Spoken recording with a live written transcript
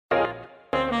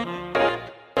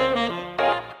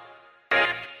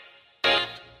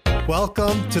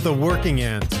Welcome to The Working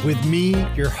Ant with me,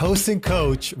 your host and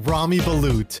coach, Rami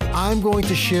Balut. I'm going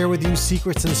to share with you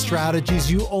secrets and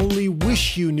strategies you only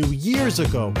wish you knew years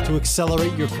ago to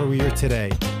accelerate your career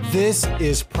today. This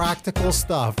is practical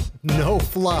stuff, no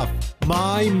fluff.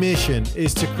 My mission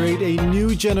is to create a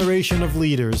new generation of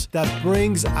leaders that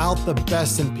brings out the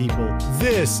best in people.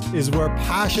 This is where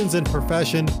passions and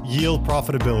profession yield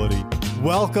profitability.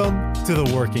 Welcome to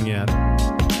The Working Ant.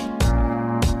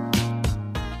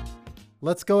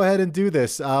 Let's go ahead and do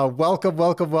this.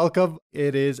 Welcome.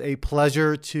 It is a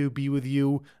pleasure to be with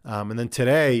you. And then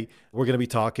today, we're going to be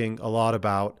talking a lot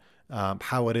about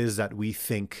how it is that we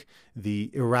think,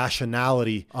 the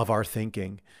irrationality of our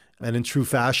thinking. And in true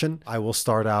fashion, I will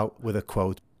start out with a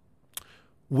quote.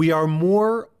 We are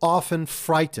more often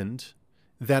frightened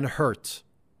than hurt,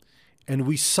 and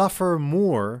we suffer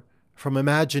more from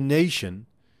imagination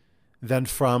than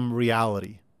from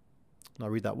reality. I'll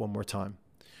read that one more time.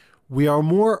 We are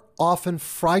more often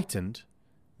frightened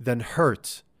than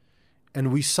hurt,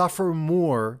 and we suffer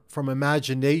more from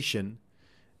imagination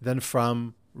than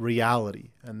from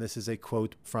reality. And this is a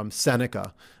quote from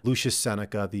Seneca, Lucius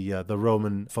Seneca, the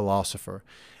Roman philosopher.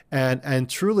 And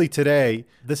truly today,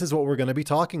 this is what we're going to be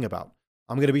talking about.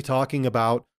 I'm going to be talking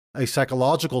about a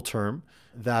psychological term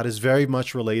that is very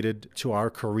much related to our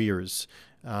careers.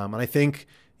 And I think,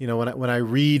 when I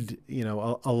read,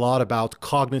 a lot about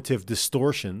cognitive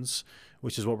distortions,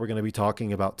 which is what we're going to be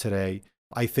talking about today,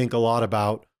 I think a lot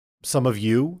about some of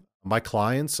you, my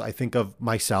clients. I think of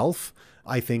myself.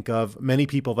 I think of many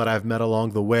people that I've met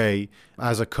along the way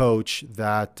as a coach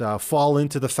that fall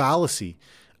into the fallacy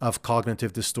of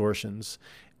cognitive distortions.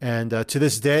 And to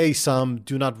this day, some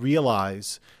do not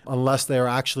realize, unless they are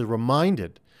actually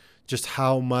reminded, just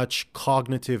how much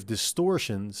cognitive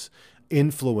distortions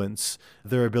influence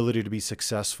their ability to be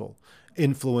successful,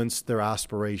 influence their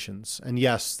aspirations. And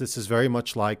yes, this is very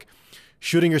much like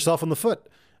shooting yourself in the foot.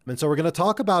 And so we're going to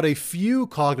talk about a few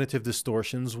cognitive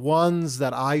distortions, ones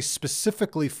that I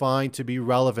specifically find to be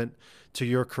relevant to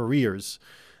your careers.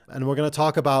 And we're going to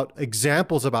talk about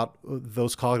examples about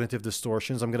those cognitive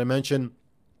distortions. I'm going to mention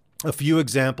a few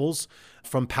examples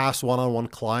from past one-on-one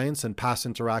clients and past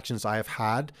interactions I have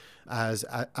had as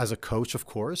a coach, of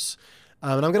course.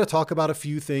 And I'm going to talk about a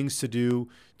few things to do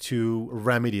to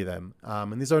remedy them.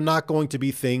 And these are not going to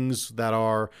be things that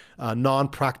are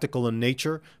non-practical in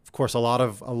nature. Of course, a lot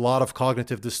of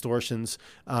cognitive distortions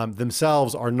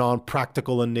themselves are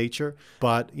non-practical in nature.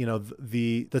 But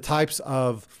the types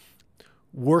of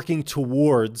working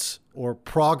towards or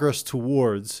progress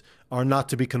towards are not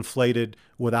to be conflated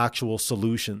with actual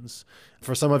solutions.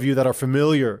 For some of you that are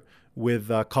familiar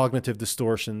with cognitive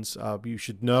distortions, you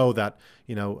should know that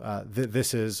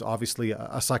this is obviously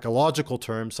a psychological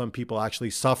term. Some people actually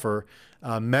suffer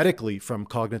medically from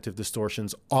cognitive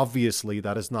distortions. Obviously,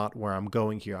 that is not where I'm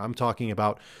going here. I'm talking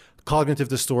about cognitive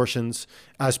distortions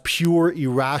as pure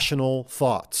irrational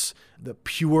thoughts, the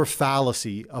pure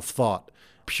fallacy of thought,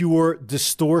 pure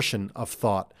distortion of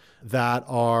thought that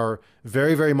are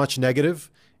very, very much negative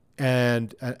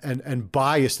and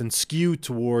biased and skewed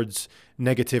towards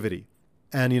negativity.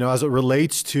 And, as it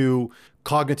relates to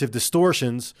cognitive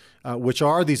distortions, which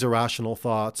are these irrational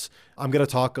thoughts, I'm going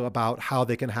to talk about how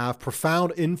they can have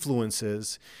profound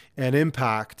influences and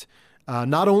impact,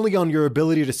 not only on your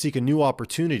ability to seek a new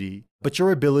opportunity, but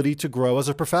your ability to grow as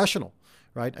a professional.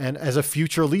 Right. And as a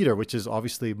future leader, which is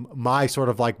obviously my sort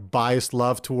of like biased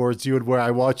love towards you and where I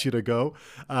want you to go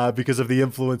because of the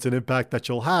influence and impact that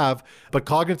you'll have. But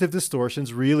cognitive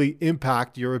distortions really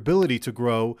impact your ability to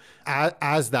grow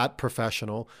as that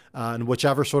professional and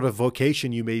whichever sort of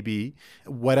vocation you may be,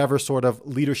 whatever sort of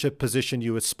leadership position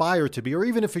you aspire to be, or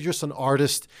even if you're just an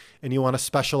artist and you want to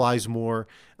specialize more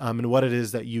in what it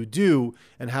is that you do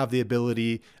and have the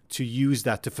ability to use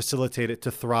that to facilitate it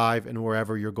to thrive in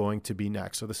wherever you're going to be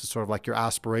next. So this is sort of like your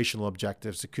aspirational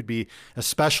objectives. It could be a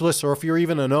specialist, or if you're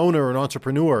even an owner or an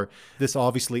entrepreneur, this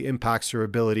obviously impacts your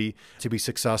ability to be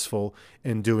successful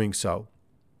in doing so.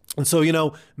 And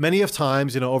so, many of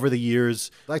times, over the years,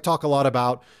 I talk a lot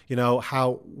about,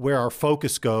 where our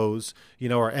focus goes,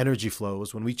 our energy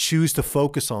flows. When we choose to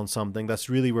focus on something, that's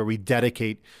really where we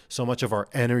dedicate so much of our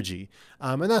energy.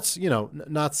 And that's,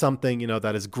 not something,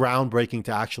 that is groundbreaking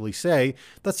to actually say.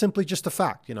 That's simply just a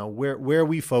fact. Where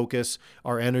we focus,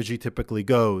 our energy typically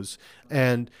goes.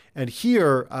 And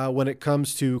here, when it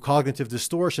comes to cognitive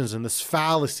distortions and this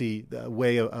fallacy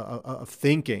way of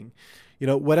thinking,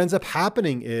 what ends up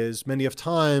happening is many of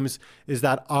times is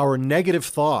that our negative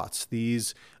thoughts,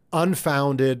 these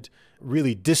unfounded,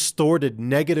 really distorted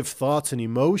negative thoughts and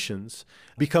emotions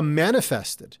become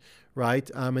manifested, right?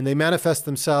 And they manifest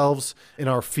themselves in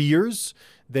our fears.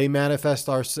 They manifest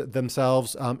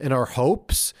themselves in our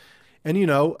hopes. And,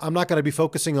 I'm not going to be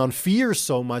focusing on fears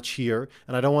so much here,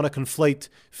 and I don't want to conflate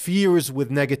fears with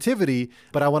negativity,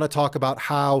 but I want to talk about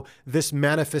how this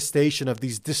manifestation of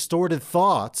these distorted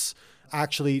thoughts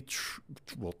actually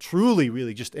will truly,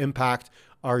 really just impact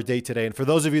our day-to-day. And for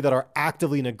those of you that are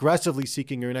actively and aggressively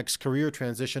seeking your next career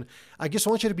transition, I just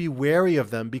want you to be wary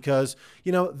of them because,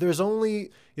 there's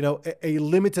only, a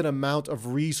limited amount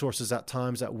of resources at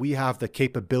times that we have the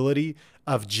capability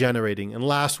of generating. And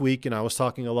last week, I was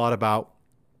talking a lot about,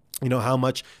 how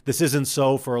much this isn't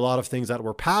so for a lot of things that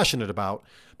we're passionate about.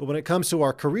 But when it comes to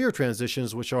our career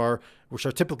transitions, which are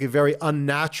typically very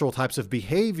unnatural types of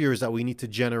behaviors that we need to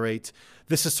generate,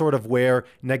 this is sort of where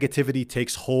negativity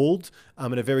takes hold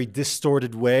in a very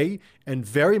distorted way and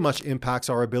very much impacts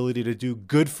our ability to do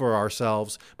good for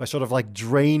ourselves by sort of like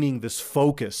draining this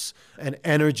focus and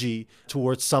energy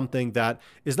towards something that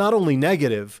is not only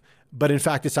negative, but in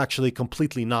fact, it's actually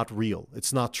completely not real.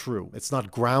 It's not true. It's not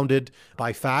grounded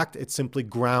by fact. It's simply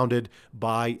grounded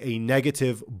by a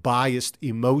negative, biased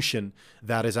emotion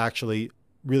that is actually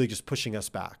really just pushing us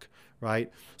back,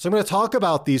 right? So I'm going to talk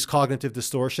about these cognitive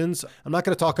distortions. I'm not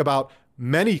going to talk about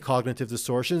many cognitive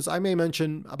distortions. I may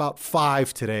mention about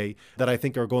 5 today that I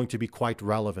think are going to be quite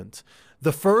relevant.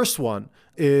 The first one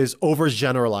is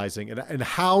overgeneralizing, and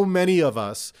how many of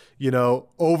us,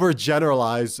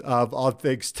 overgeneralize on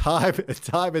things time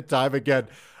and time again.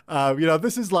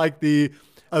 This is like the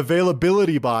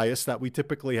availability bias that we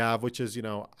typically have, which is,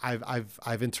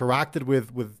 I've interacted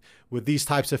with these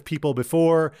types of people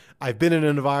before. I've been in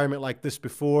an environment like this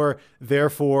before.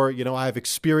 Therefore, I have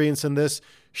experience in this.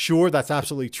 Sure, that's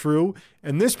absolutely true.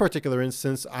 In this particular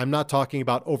instance, I'm not talking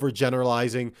about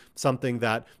overgeneralizing something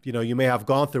that, you may have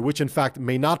gone through, which in fact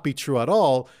may not be true at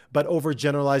all, but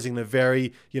overgeneralizing in a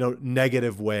very,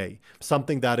 negative way,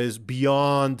 something that is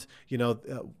beyond,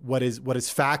 what is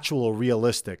factual or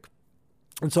realistic.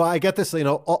 And so I get this,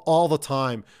 all the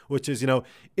time, which is,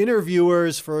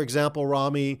 interviewers, for example,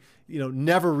 Rami,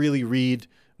 never really read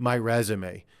my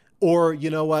resume. Or,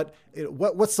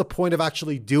 what's the point of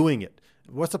actually doing it?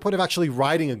 What's the point of actually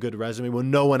writing a good resume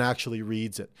when no one actually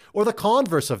reads it? Or the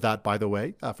converse of that, by the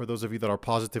way, for those of you that are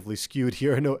positively skewed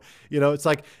here, it's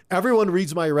like everyone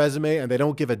reads my resume and they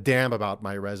don't give a damn about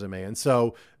my resume. And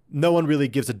so no one really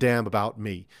gives a damn about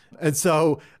me. And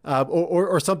so,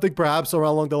 or something perhaps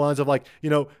along the lines of like,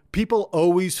 people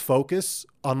always focus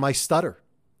on my stutter.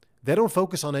 They don't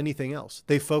focus on anything else.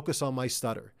 They focus on my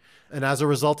stutter. And as a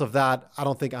result of that, I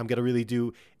don't think I'm going to really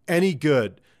do any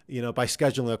good, by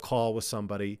scheduling a call with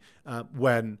somebody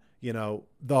when,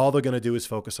 all they're going to do is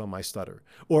focus on my stutter,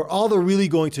 or all they're really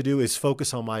going to do is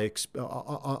focus on my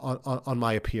on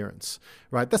my appearance,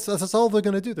 right? That's all they're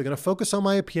going to do. They're going to focus on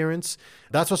my appearance.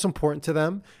 That's what's important to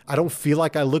them. I don't feel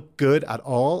like I look good at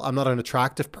all. I'm not an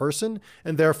attractive person,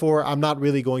 and therefore I'm not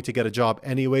really going to get a job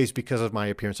anyways because of my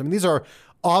appearance. I mean, these are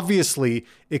obviously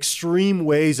extreme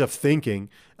ways of thinking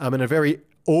in a very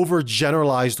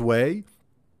overgeneralized way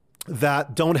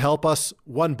that don't help us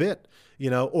one bit,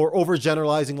 or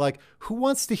overgeneralizing like, who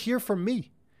wants to hear from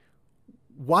me?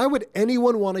 Why would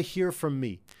anyone want to hear from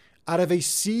me? Out of a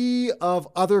sea of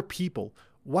other people,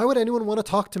 why would anyone want to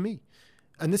talk to me?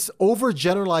 And this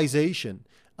overgeneralization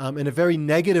in a very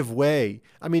negative way,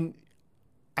 I mean,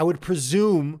 I would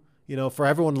presume, for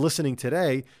everyone listening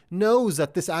today, knows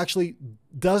that this actually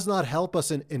does not help us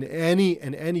in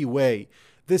any way.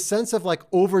 This sense of like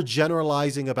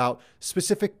overgeneralizing about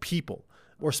specific people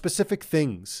or specific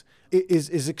things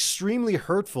is extremely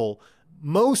hurtful,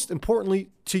 most importantly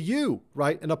to you,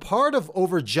 right? And a part of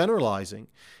overgeneralizing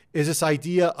is this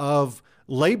idea of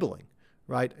labeling,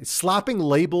 right? Slapping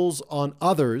labels on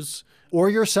others or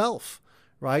yourself,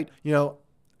 right?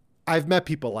 I've met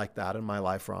people like that in my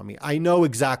life, Rami. I know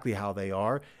exactly how they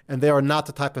are, and they are not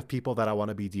the type of people that I want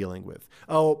to be dealing with.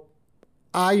 Oh,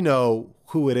 I know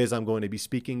who it is I'm going to be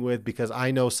speaking with because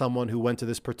I know someone who went to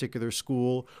this particular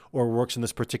school or works in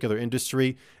this particular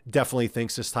industry, definitely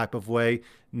thinks this type of way.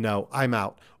 No, I'm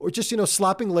out. Or just,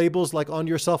 slapping labels like on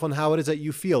yourself on how it is that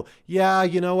you feel. Yeah,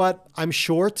 you know what? I'm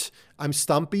short, I'm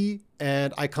stumpy,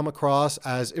 and I come across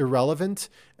as irrelevant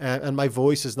and my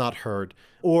voice is not heard.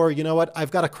 Or, you know what?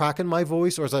 I've got a crack in my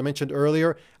voice, or as I mentioned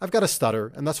earlier, I've got a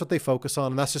stutter, and that's what they focus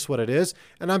on, and that's just what it is.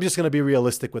 And I'm just going to be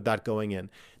realistic with that going in.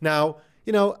 Now,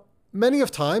 many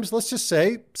of times, let's just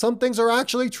say some things are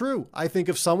actually true. I think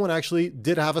if someone actually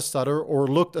did have a stutter or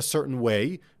looked a certain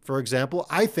way, for example,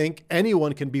 I think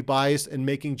anyone can be biased in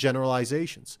making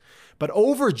generalizations. But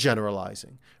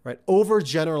overgeneralizing, right?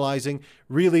 Overgeneralizing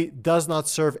really does not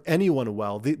serve anyone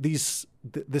well. This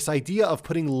idea of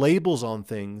putting labels on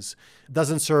things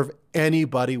doesn't serve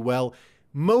anybody well.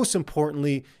 Most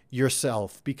importantly,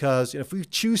 yourself, because if we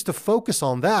choose to focus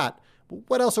on that,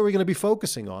 what else are we going to be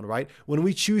focusing on, right? When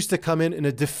we choose to come in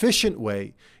a deficient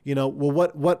way,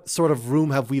 what sort of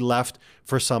room have we left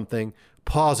for something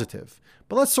positive?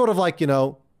 But let's sort of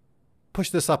push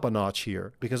this up a notch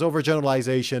here, because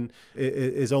overgeneralization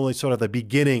is only sort of the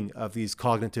beginning of these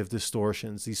cognitive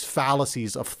distortions, these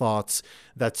fallacies of thoughts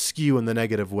that skew in the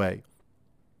negative way.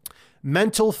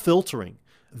 Mental filtering.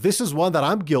 This is one that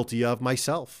I'm guilty of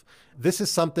myself. This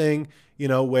is something,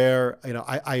 where,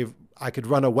 I could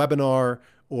run a webinar,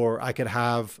 or I could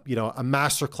have, a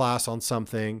master class on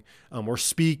something, or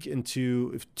speak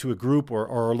to a group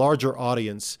or a larger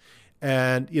audience.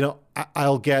 And,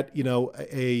 I'll get,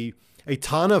 a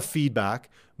ton of feedback,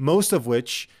 most of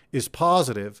which is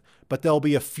positive, but there'll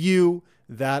be a few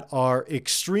that are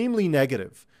extremely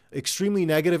negative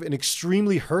and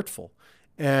extremely hurtful.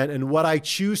 And what I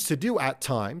choose to do at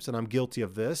times, and I'm guilty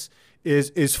of this,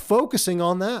 is focusing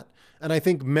on that. And I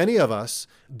think many of us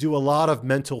do a lot of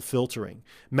mental filtering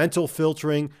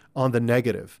on the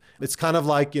negative. It's kind of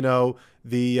like, I don't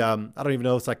even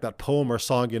know, it's like that poem or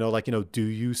song, do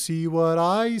you see what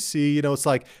I see? It's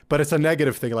like, but it's a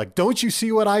negative thing. Like, don't you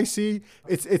see what I see?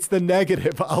 It's the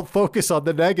negative. I'll focus on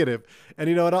the negative. And,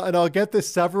 and I'll get this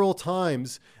several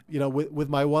times, with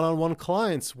my one-on-one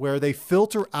clients, where they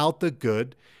filter out the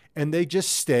good and they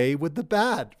just stay with the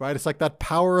bad, right? It's like that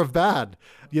power of bad.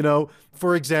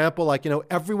 For example,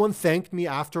 everyone thanked me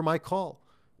after my call,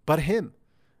 but him.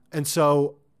 And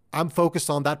so I'm focused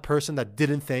on that person that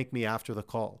didn't thank me after the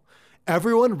call.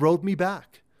 Everyone wrote me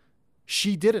back.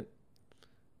 She didn't.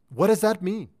 What does that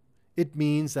mean? It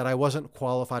means that I wasn't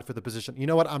qualified for the position. You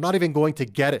know what? I'm not even going to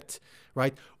get it,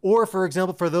 right? Or for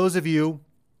example, for those of you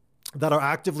that are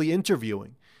actively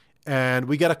interviewing, and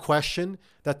we get a question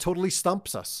that totally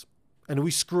stumps us and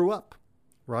we screw up,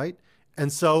 right?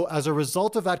 And so as a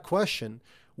result of that question,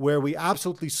 where we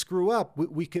absolutely screw up,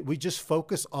 we just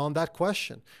focus on that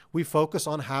question. We focus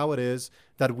on how it is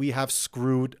that we have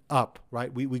screwed up,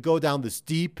 right? We go down this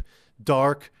deep,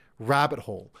 dark rabbit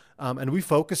hole, and we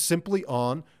focus simply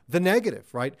on the negative,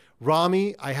 right?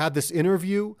 Rami, I had this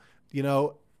interview,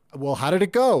 well, how did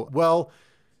it go? Well,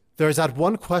 there's that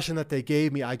one question that they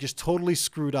gave me, I just totally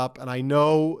screwed up, and I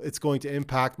know it's going to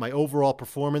impact my overall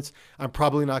performance. I'm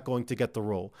probably not going to get the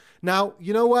role. Now,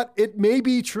 you know what? It may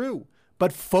be true,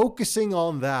 but focusing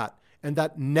on that and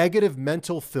that negative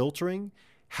mental filtering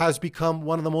has become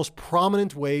one of the most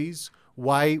prominent ways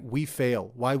why we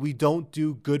fail, why we don't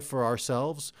do good for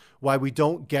ourselves, why we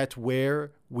don't get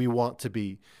where we want to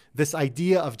be. This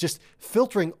idea of just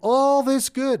filtering all this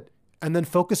good and then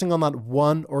focusing on that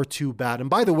one or two bad. And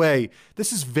by the way,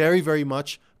 this is very, very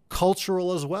much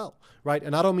cultural as well, right?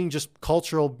 And I don't mean just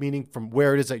cultural, meaning from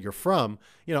where it is that you're from.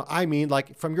 I mean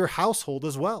like from your household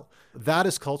as well. That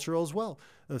is cultural as well.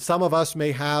 Some of us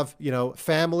may have,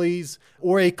 families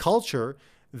or a culture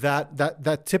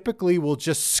that typically will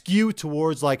just skew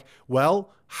towards like, well,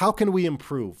 how can we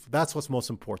improve? That's what's most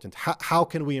important. How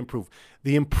can we improve?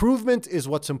 The improvement is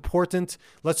what's important.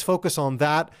 Let's focus on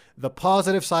that. The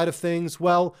positive side of things,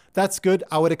 well, that's good.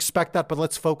 I would expect that, but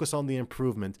let's focus on the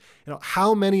improvement.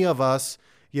 How many of us,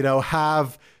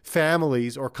 have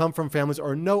families or come from families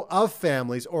or know of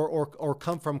families or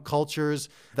come from cultures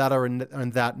that are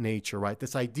in that nature, right?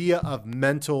 This idea of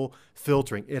mental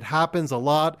filtering. It happens a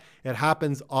lot. It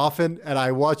happens often. And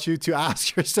I want you to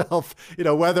ask yourself,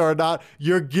 whether or not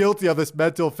you're guilty of this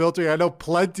mental filtering. I know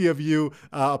plenty of you,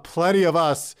 plenty of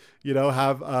us,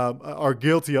 are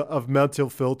guilty of mental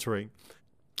filtering.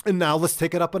 And now let's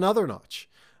take it up another notch.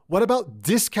 What about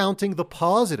discounting the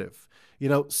positive?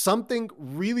 Something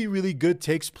really, really good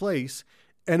takes place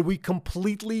and we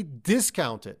completely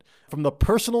discount it from the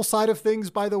personal side of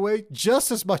things, by the way, just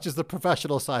as much as the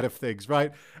professional side of things,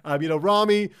 right?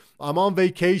 Rami, I'm on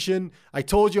vacation. I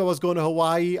told you I was going to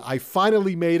Hawaii. I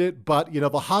finally made it, but the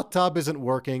hot tub isn't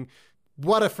working.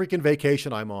 What a freaking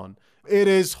vacation I'm on. It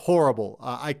is horrible.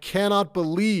 I cannot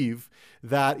believe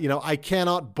that, I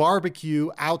cannot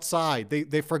barbecue outside.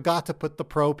 They forgot to put the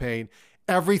propane.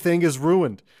 Everything is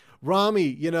ruined.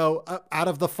 Rami, out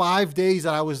of the 5 days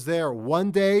that I was there,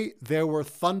 one day there were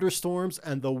thunderstorms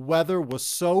and the weather was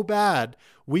so bad,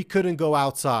 we couldn't go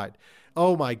outside.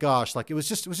 Oh my gosh. It was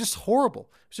just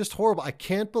horrible. It's just horrible. I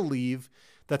can't believe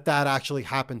that that actually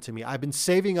happened to me. I've been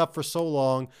saving up for so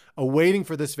long, awaiting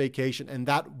for this vacation. And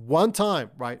that one time,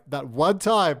 right? That one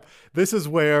time, this is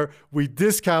where we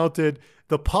discounted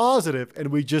the positive and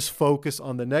we just focus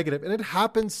on the negative. And it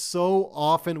happens so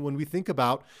often when we think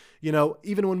about,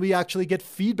 even when we actually get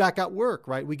feedback at work,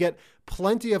 right? We get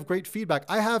plenty of great feedback.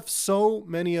 I have so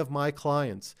many of my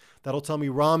clients that'll tell me,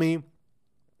 Rami,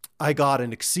 I got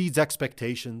and exceeds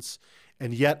expectations,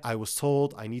 and yet I was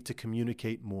told I need to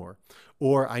communicate more,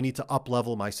 or I need to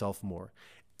up-level myself more.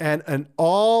 And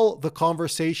all the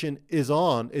conversation is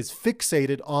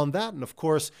fixated on that. And of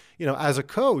course, as a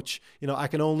coach, I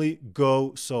can only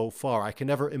go so far. I can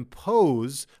never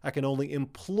impose, I can only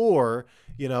implore,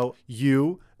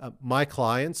 my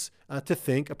clients to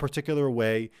think a particular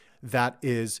way that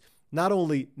is not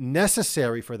only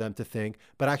necessary for them to think,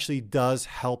 but actually does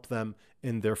help them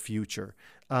in their future.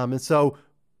 And so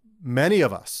many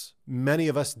of us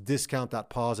discount that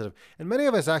positive, and many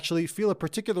of us actually feel a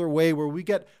particular way where we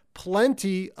get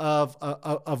plenty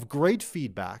of great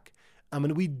feedback.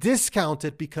 We discount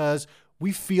it because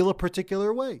we feel a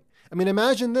particular way.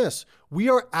 Imagine this. We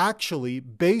are actually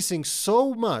basing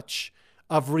so much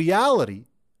of reality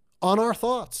on our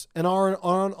thoughts and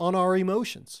on our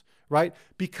emotions, right?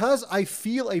 Because I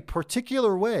feel a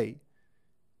particular way,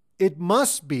 it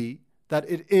must be that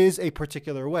it is a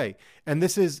particular way. And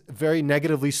this is very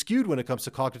negatively skewed when it comes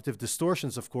to cognitive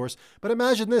distortions, of course. But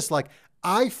imagine this,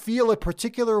 I feel a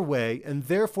particular way, and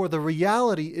therefore the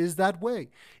reality is that way.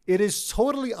 It is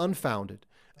totally unfounded,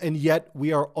 and yet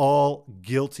we are all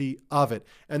guilty of it.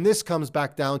 And this comes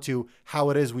back down to how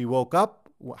it is we woke up,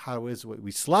 how it is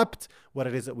we slept, what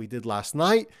it is that we did last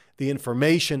night, the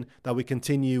information that we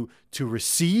continue to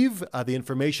receive, the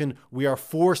information we are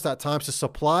forced at times to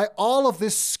supply. All of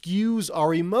this skews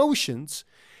our emotions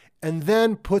and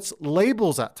then puts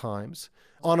labels at times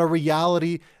on a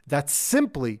reality that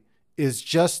simply is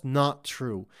just not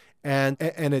true. And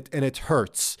it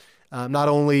hurts. Not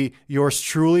only yours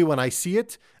truly when I see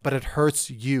it, but it hurts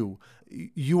you.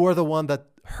 You are the one that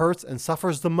hurts and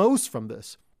suffers the most from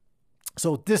this.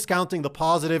 So discounting the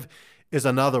positive is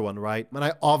another one, right? And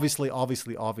I obviously,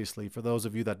 for those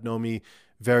of you that know me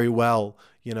very well,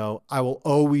 I will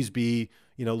always be,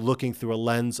 looking through a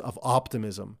lens of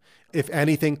optimism. If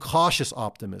anything, cautious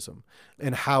optimism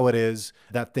in how it is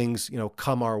that things,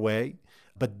 come our way.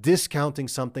 But discounting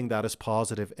something that is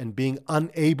positive and being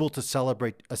unable to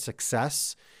celebrate a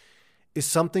success is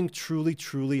something truly,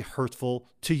 truly hurtful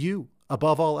to you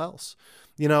above all else.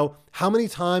 How many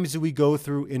times do we go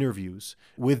through interviews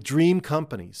with dream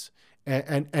companies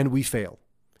and we fail,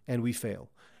 and we fail.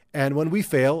 And when we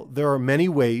fail, there are many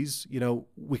ways,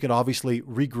 we can obviously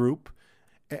regroup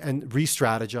and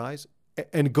re-strategize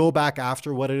and go back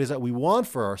after what it is that we want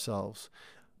for ourselves.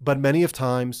 But many of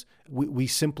times we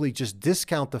simply just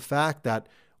discount the fact that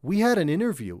we had an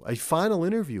interview, a final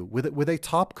interview with a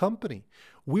top company.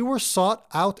 We were sought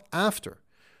out after.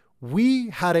 We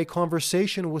had a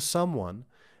conversation with someone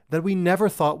that we never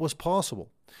thought was possible.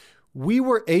 We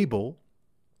were able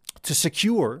to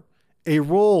secure a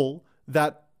role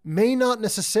that may not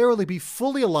necessarily be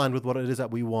fully aligned with what it is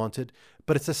that we wanted,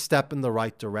 but it's a step in the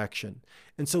right direction.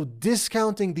 And so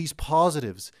discounting these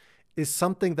positives is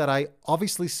something that I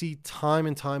obviously see time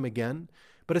and time again,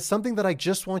 but it's something that I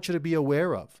just want you to be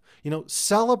aware of.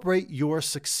 Celebrate your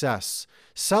success.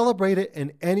 Celebrate it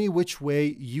in any which way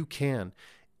you can,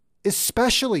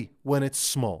 especially when it's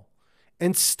small,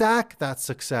 and stack that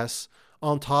success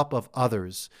on top of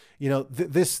others.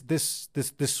 This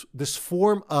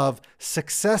form of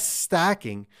success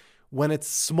stacking, when it's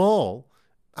small,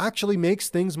 actually makes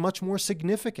things much more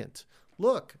significant.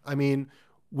 Look,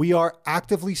 we are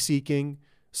actively seeking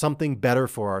something better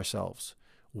for ourselves.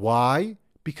 Why?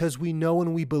 Because we know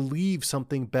and we believe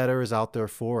something better is out there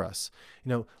for us.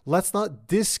 Let's not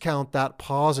discount that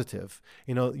positive.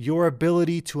 Your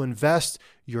ability to invest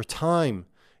your time,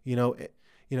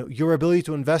 your ability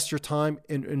to invest your time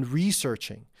in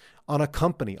researching on a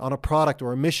company, on a product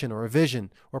or a mission or a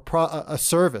vision or a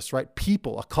service, right?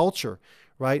 People, a culture,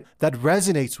 right? That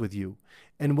resonates with you.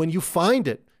 And when you find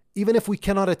it, even if we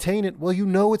cannot attain it,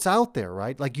 well, it's out there,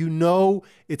 right?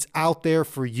 It's out there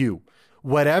for you.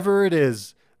 Whatever it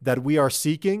is that we are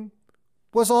seeking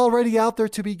was already out there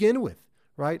to begin with,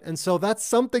 right? And so that's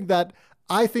something that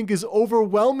I think is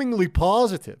overwhelmingly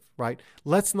positive, right?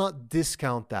 Let's not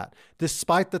discount that.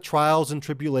 Despite the trials and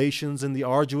tribulations and the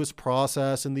arduous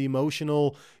process and the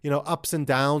emotional, ups and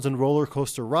downs and roller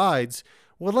coaster rides,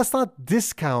 well, let's not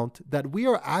discount that we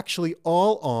are actually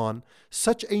all on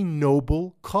such a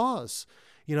noble cause.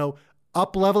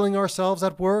 Up-leveling ourselves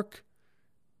at work,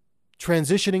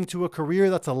 transitioning to a career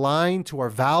that's aligned to our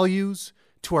values,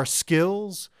 to our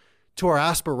skills, to our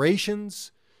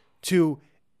aspirations, to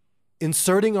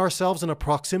inserting ourselves in a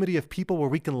proximity of people where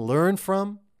we can learn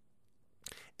from,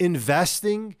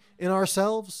 investing in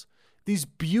ourselves. These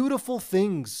beautiful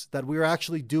things that we're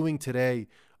actually doing today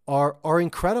are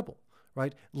incredible,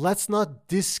 right? Let's not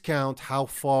discount how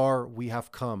far we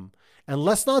have come. And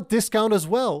let's not discount as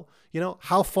well,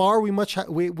 how far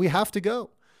we have to go.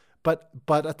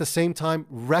 But at the same time,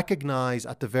 recognize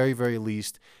at the very, very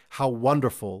least how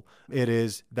wonderful it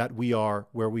is that we are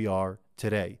where we are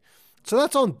today. So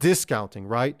that's on discounting,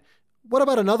 right? What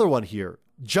about another one here?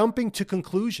 Jumping to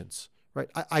conclusions, right?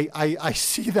 I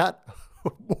see that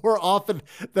more often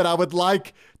than I would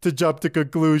like to jump to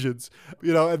conclusions,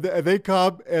 and they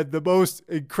come in the most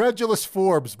incredulous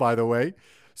forms, by the way.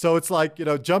 So it's like,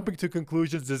 jumping to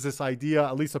conclusions is this idea,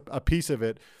 at least a piece of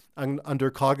it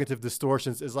under cognitive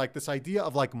distortions, is like this idea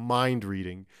of like mind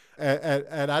reading. And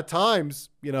at times,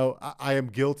 I am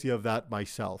guilty of that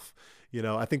myself.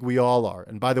 I think we all are.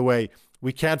 And by the way,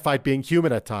 we can't fight being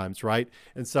human at times, right?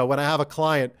 And so when I have a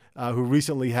client who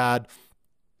recently had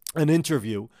an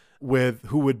interview with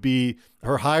who would be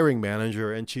her hiring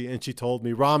manager, and she told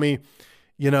me, Rami,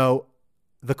 the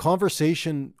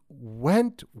conversation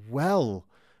went well,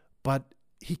 but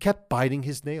he kept biting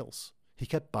his nails. He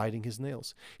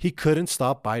couldn't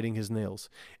stop biting his nails.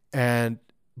 And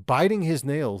biting his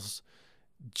nails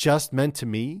just meant to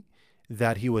me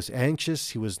that he was anxious,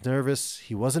 he was nervous,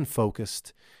 he wasn't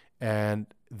focused, and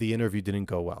the interview didn't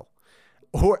go well.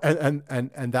 And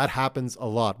that happens a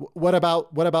lot. What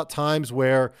about times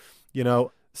where,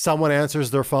 someone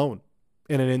answers their phone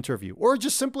in an interview or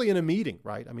just simply in a meeting,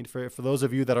 right? I mean, for those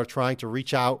of you that are trying to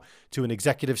reach out to an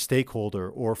executive stakeholder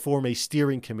or form a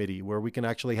steering committee where we can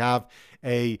actually have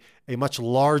a much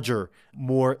larger,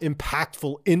 more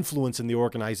impactful influence in the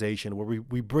organization, where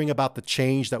we bring about the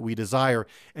change that we desire.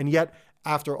 And yet,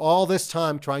 after all this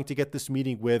time trying to get this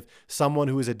meeting with someone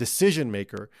who is a decision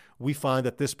maker, we find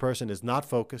that this person is not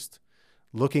focused,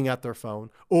 looking at their phone,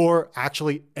 or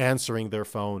actually answering their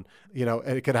phone.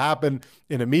 And it could happen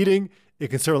in a meeting. It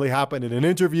can certainly happen in an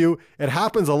interview. It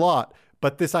happens a lot.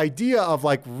 But this idea of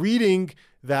like reading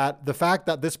that the fact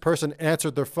that this person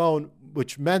answered their phone,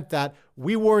 which meant that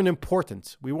we weren't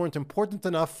important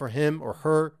enough for him or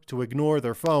her to ignore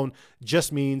their phone,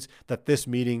 just means that this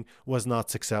meeting was not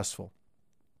successful.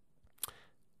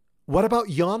 What about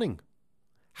yawning?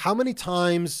 How many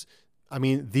times,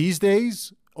 these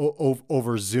days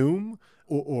over Zoom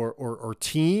or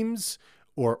Teams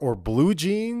or Blue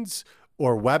Jeans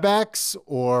or WebEx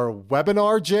or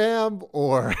Webinar Jam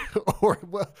or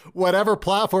whatever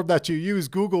platform that you use,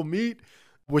 Google Meet,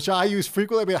 which I use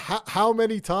frequently. How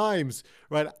many times,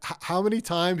 right? How many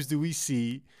times do we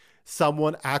see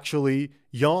someone actually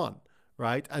yawn,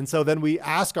 right? And so then we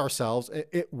ask ourselves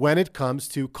when it comes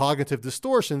to cognitive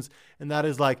distortions, and that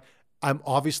is like, I'm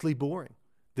obviously boring.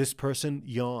 This person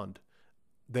yawned.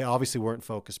 They obviously weren't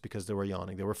focused because they were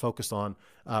yawning. They were focused on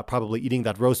probably eating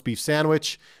that roast beef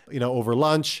sandwich, over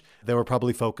lunch. They were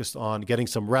probably focused on getting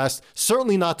some rest.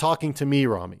 Certainly not talking to me,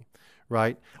 Rami,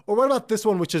 right? Or what about this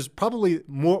one, which is probably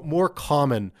more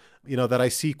common, that I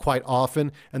see quite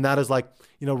often, and that is like,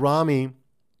 Rami,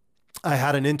 I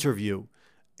had an interview.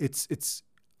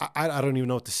 I don't even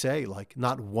know what to say. Like,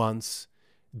 not once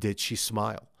did she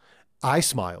smile. I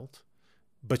smiled,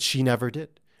 but she never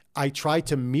did. I tried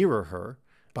to mirror her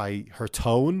by her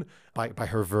tone, by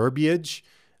her verbiage,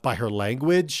 by her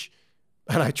language.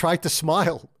 And I tried to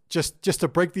smile just to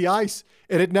break the ice.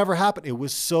 And it never happened. It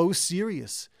was so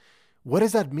serious. What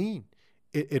does that mean?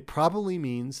 It probably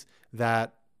means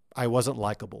that I wasn't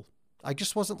likable. I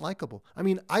just wasn't likable.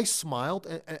 I smiled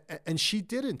and she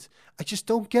didn't. I just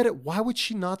don't get it. Why would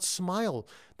she not smile?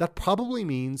 That probably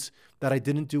means that I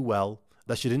didn't do well,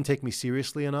 that she didn't take me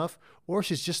seriously enough, or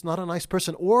she's just not a nice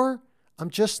person, or I'm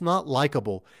just not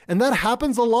likable. And that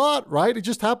happens a lot, right? It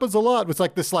just happens a lot. It's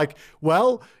like this, so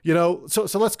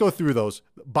let's go through those.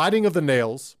 Biting of the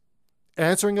nails,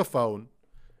 answering a phone,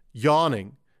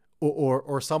 yawning,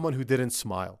 or someone who didn't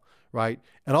smile, right?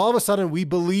 And all of a sudden we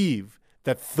believe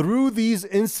that through these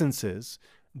instances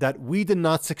that we did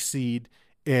not succeed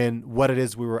in what it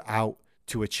is we were out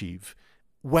to achieve,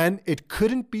 when it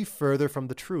couldn't be further from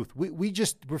the truth. We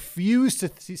just refused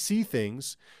to see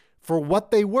things for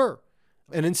what they were.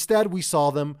 And instead, we saw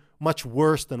them much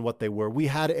worse than what they were. We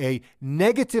had a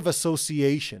negative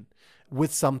association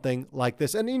with something like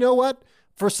this. And you know what?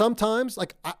 For sometimes,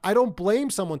 I don't blame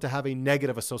someone to have a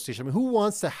negative association. Who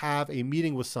wants to have a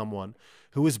meeting with someone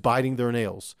who is biting their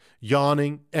nails,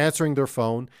 yawning, answering their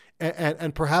phone,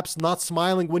 and perhaps not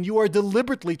smiling when you are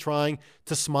deliberately trying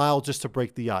to smile just to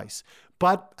break the ice?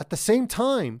 But at the same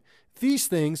time, these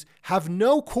things have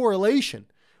no correlation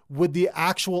with the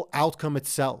actual outcome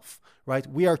itself, right?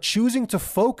 We are choosing to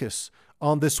focus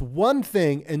on this one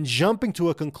thing and jumping to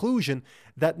a conclusion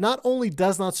that not only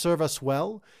does not serve us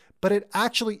well, but it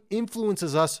actually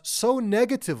influences us so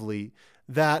negatively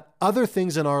that other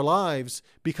things in our lives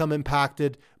become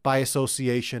impacted by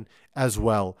association as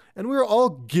well. And we're all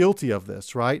guilty of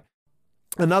this, right?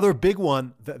 Another big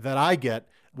one that I get,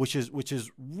 which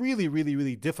is really, really,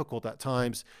 really difficult at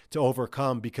times to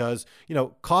overcome, because,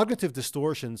 cognitive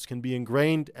distortions can be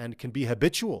ingrained and can be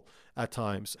habitual at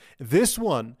times. This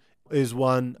one is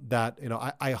one that,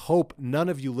 I hope none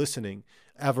of you listening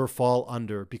ever fall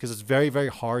under, because it's very, very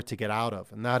hard to get out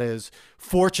of. And that is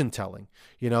fortune telling.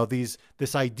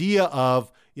 This idea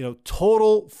of,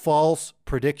 total false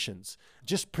predictions,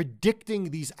 just predicting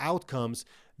these outcomes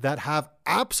that have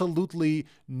absolutely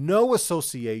no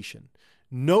association,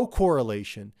 no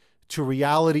correlation to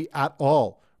reality at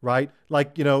all, right?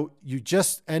 Like, you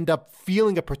just end up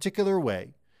feeling a particular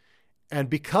way. And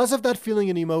because of that feeling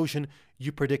and emotion,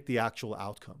 you predict the actual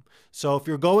outcome. So if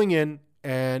you're going in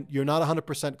and you're not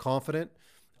 100% confident,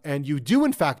 and you do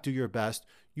in fact do your best,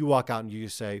 you walk out and you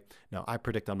say, no, I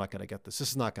predict I'm not going to get this. This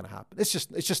is not going to happen. It's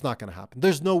just not going to happen.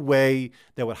 There's no way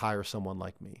they would hire someone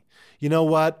like me. You know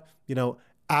what?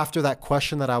 After that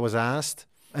question that I was asked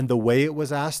and the way it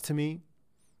was asked to me,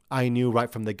 I knew right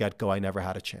from the get-go I never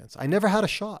had a chance. I never had a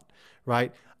shot,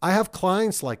 right? I have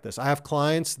clients like this. I have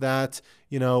clients that,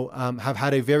 have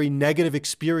had a very negative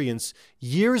experience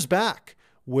years back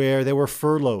where they were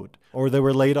furloughed or they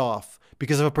were laid off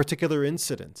because of a particular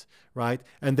incident, right?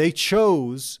 And they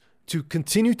chose to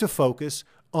continue to focus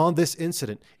on this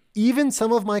incident. Even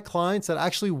some of my clients that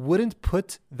actually wouldn't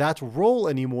put that role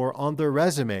anymore on their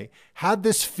resume had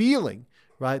this feeling,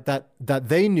 right, that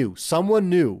they knew, someone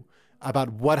knew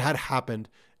about what had happened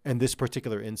in this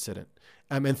particular incident.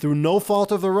 And through no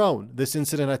fault of their own, this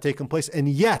incident had taken place. And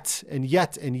yet,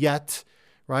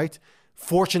 right,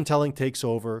 fortune telling takes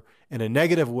over in a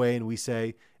negative way. And we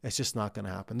say, it's just not going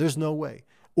to happen. There's no way.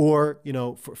 Or,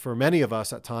 for many of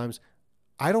us at times,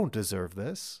 I don't deserve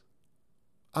this.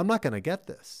 I'm not going to get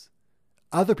this.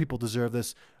 Other people deserve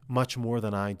this much more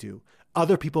than I do.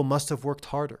 Other people must have worked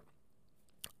harder.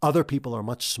 Other people are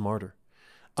much smarter.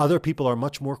 Other people are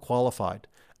much more qualified.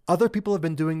 Other people have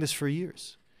been doing this for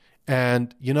years.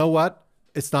 And you know what?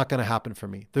 It's not going to happen for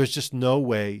me. There's just no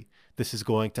way this is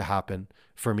going to happen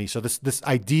for me. So this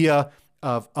idea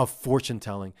of fortune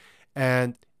telling,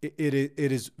 and it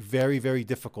is very, very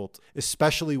difficult,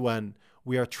 especially when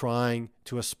we are trying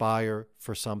to aspire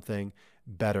for something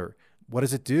better. What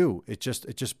does it do? It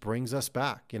just brings us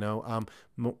back.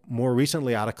 More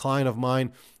recently, I had a client of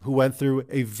mine who went through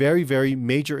a very, very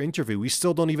major interview. We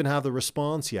still don't even have the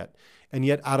response yet. And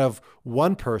yet out of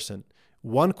one person,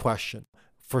 one question,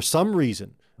 for some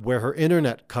reason, where her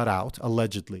internet cut out,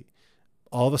 allegedly,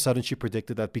 all of a sudden she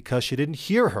predicted that because she didn't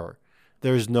hear her,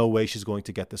 there is no way she's going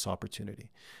to get this opportunity.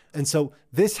 And so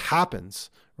this happens,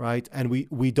 right? And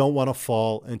we don't want to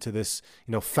fall into this,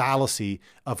 fallacy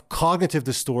of cognitive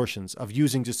distortions, of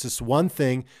using just this one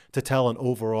thing to tell an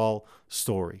overall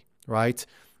story, right?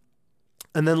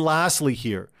 And then lastly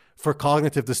here, for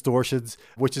cognitive distortions,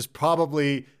 which is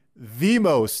probably the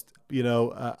most,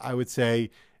 I would say,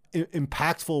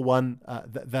 impactful one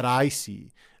that I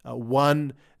see,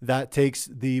 one that takes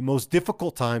the most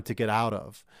difficult time to get out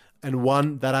of, and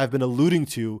one that I've been alluding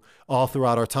to all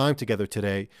throughout our time together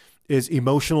today, is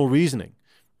emotional reasoning,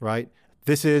 right?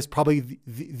 This is probably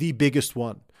the biggest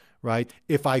one, right?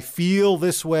 If I feel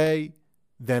this way,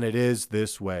 then it is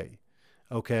this way,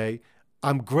 okay?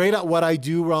 I'm great at what I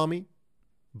do, Rami,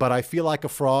 but I feel like a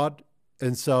fraud,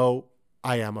 and so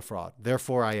I am a fraud.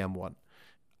 Therefore, I am one.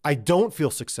 I don't feel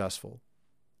successful.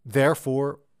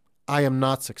 Therefore, I am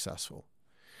not successful.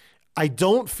 I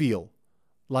don't feel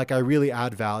like I really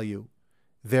add value.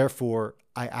 Therefore,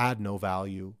 I add no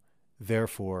value.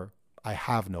 Therefore, I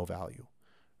have no value,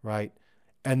 right?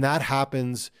 And that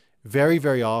happens very,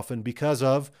 very often because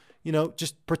of,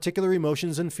 just particular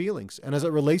emotions and feelings. And as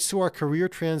it relates to our career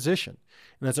transition,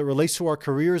 and as it relates to our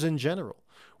careers in general,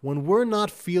 when we're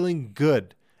not feeling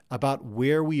good about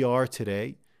where we are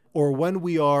today, or when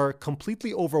we are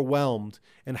completely overwhelmed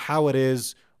in how it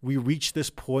is we reach this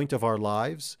point of our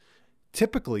lives,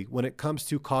 typically when it comes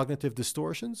to cognitive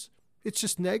distortions, it's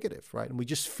just negative, right? And we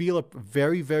just feel a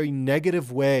very, very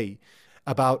negative way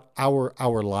about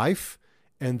our life.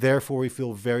 And therefore we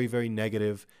feel very, very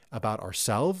negative about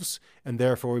ourselves. And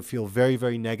therefore we feel very,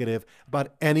 very negative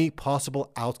about any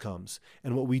possible outcomes.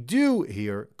 And what we do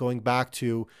here, going back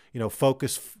to,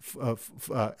 focus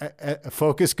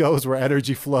goes where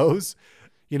energy flows,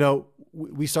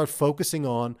 we start focusing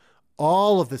on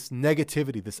all of this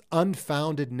negativity, this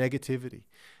unfounded negativity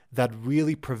that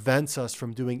really prevents us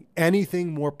from doing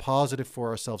anything more positive for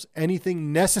ourselves,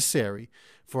 anything necessary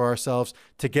for ourselves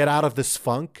to get out of this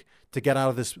funk, to get out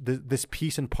of this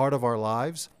piece and part of our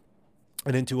lives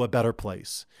and into a better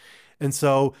place. And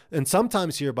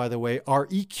sometimes here, by the way, our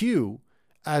EQ,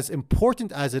 as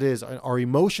important as it is, our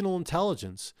emotional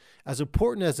intelligence, as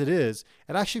important as it is,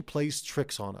 it actually plays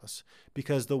tricks on us,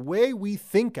 because the way we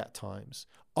think at times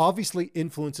obviously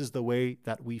influences the way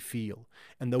that we feel.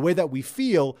 And the way that we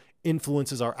feel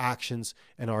influences our actions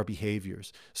and our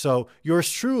behaviors. So yours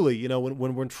truly,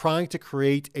 when we're trying to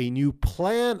create a new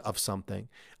plan of something,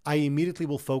 I immediately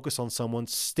will focus on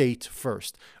someone's state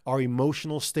first, our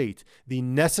emotional state, the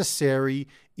necessary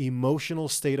emotional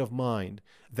state of mind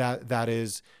that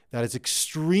is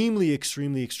extremely,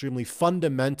 extremely, extremely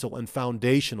fundamental and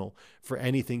foundational for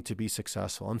anything to be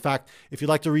successful. In fact, if you'd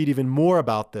like to read even more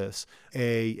about this,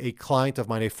 a client of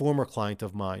mine, a former client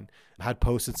of mine, had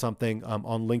posted something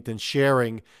on LinkedIn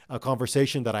sharing a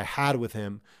conversation that I had with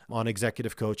him on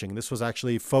executive coaching. This was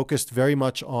actually focused very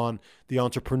much on the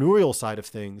entrepreneurial side of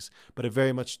things, but it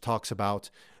very much talks about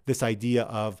this idea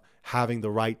of having the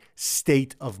right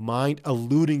state of mind,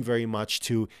 alluding very much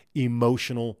to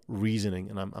emotional reasoning.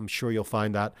 And I'm sure you'll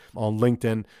find that on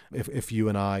LinkedIn if you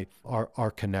and I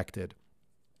are connected.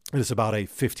 It is about a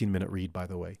 15-minute read, by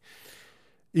the way.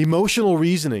 Emotional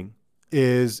reasoning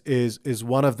is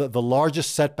one of the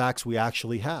largest setbacks we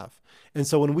actually have. And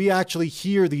so when we actually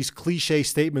hear these cliche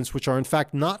statements, which are in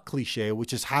fact not cliche,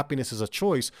 which is happiness is a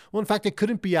choice, well, in fact, it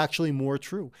couldn't be actually more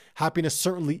true. Happiness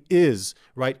certainly is,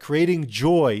 right? Creating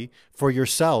joy for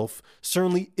yourself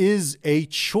certainly is a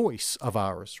choice of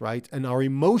ours, right? And our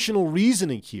emotional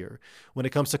reasoning here, when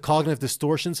it comes to cognitive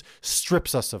distortions,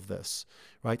 strips us of this,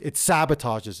 right? It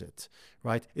sabotages it,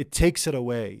 right? It takes it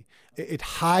away. It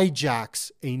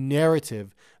hijacks a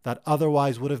narrative that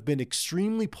otherwise would have been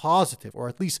extremely positive, or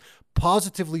at least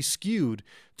positively skewed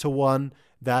to one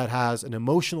that has an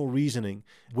emotional reasoning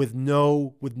with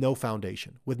no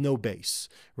foundation, with no base,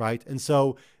 right? And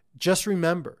so just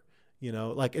remember,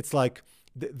 it's like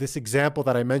this example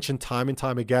that I mentioned time and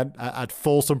time again at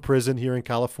Folsom Prison here in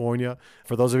California.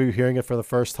 For those of you hearing it for the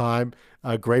first time,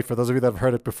 great. For those of you that have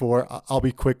heard it before, I'll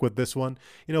be quick with this one.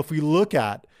 If we look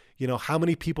at, how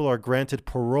many people are granted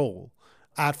parole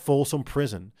at Folsom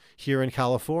Prison here in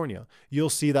California, you'll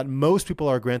see that most people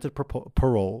are granted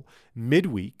parole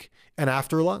midweek and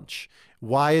after lunch.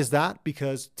 Why is that?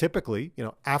 Because typically,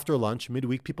 after lunch,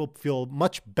 midweek, people feel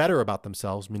much better about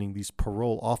themselves, meaning these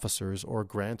parole officers or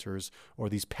grantors or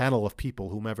these panel of people,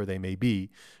 whomever they may be,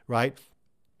 right?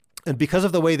 And because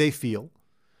of the way they feel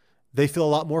a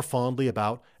lot more fondly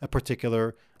about a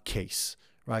particular case,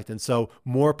 right? And so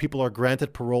more people are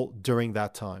granted parole during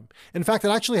that time. In fact, it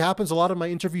actually happens a lot in my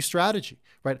interview strategy,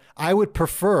 right? I would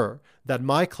prefer that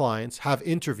my clients have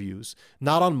interviews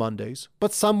not on Mondays,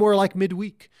 but somewhere like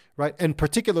midweek, right? And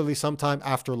particularly sometime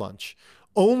after lunch,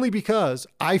 only because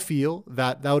I feel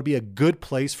that would be a good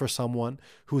place for someone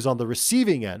who's on the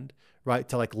receiving end, right?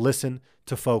 To listen,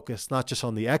 to focus, not just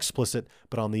on the explicit,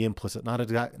 but on the implicit,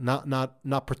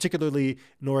 not particularly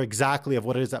nor exactly of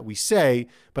what it is that we say,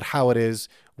 but how it is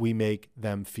we make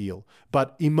them feel.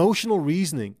 But emotional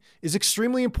reasoning is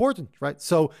extremely important, right?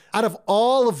 So out of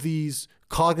all of these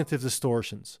cognitive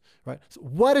distortions, right? So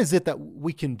what is it that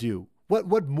we can do?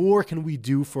 What more can we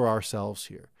do for ourselves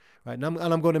here, right? And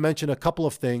I'm going to mention a couple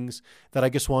of things that I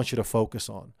just want you to focus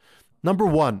on. Number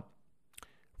one,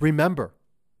 remember,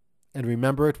 and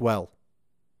remember it well.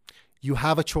 You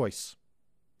have a choice.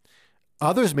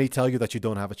 Others may tell you that you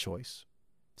don't have a choice.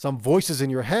 Some voices in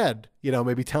your head,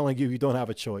 may be telling you don't have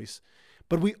a choice.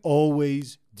 But we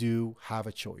always do have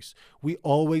a choice. We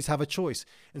always have a choice.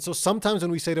 And so sometimes when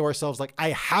we say to ourselves, I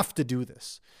have to do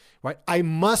this, right? I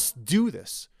must do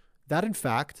this. That, in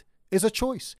fact, is a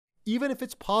choice. Even if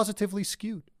it's positively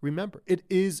skewed. Remember, it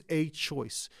is a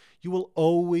choice. You will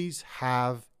always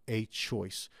have a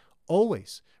choice.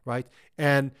 Always, right?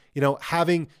 And,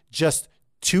 having just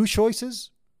two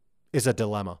choices is a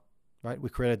dilemma, right? We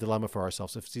create a dilemma for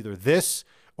ourselves. If it's either this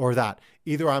or that,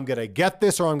 either I'm going to get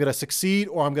this or I'm going to succeed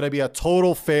or I'm going to be a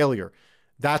total failure.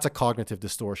 That's a cognitive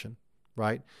distortion,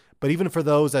 right? But even for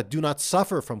those that do not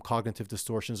suffer from cognitive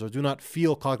distortions or do not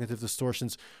feel cognitive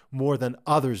distortions more than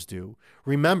others do,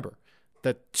 remember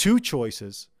that two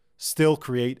choices still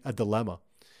create a dilemma.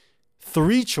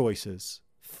 Three choices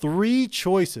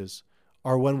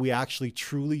are when we actually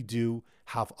truly do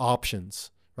have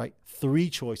options, right? Three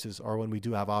choices are when we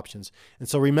do have options. And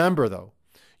so remember, though,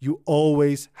 you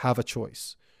always have a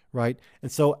choice, right?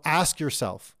 And so ask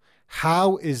yourself,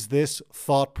 How is this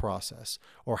thought process,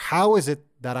 or how is it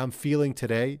that I'm feeling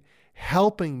today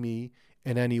helping me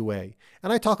in any way?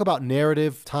 And I talk about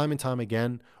narrative time and time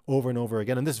again, over and over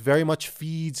again, and this very much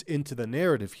feeds into the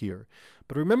narrative here.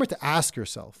 But remember to ask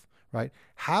yourself, right?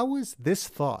 How is this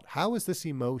thought? How is this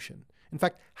emotion? In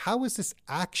fact, how is this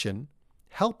action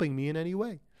helping me in any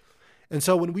way? And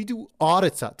so when we do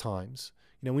audits at times,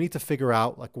 we need to figure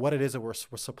out like what it is that we're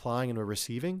supplying and we're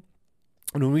receiving.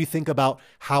 And when we think about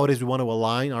how it is we want to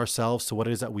align ourselves to what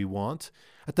it is that we want,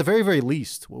 at the very, very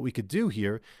least, what we could do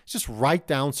here is just write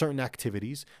down certain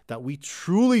activities that we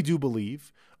truly do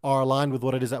believe are aligned with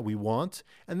what it is that we want,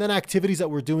 and then activities that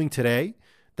we're doing today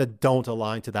that don't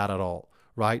align to that at all,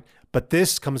 right? But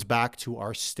this comes back to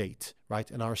our state, right?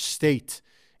 And our state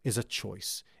is a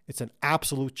choice. It's an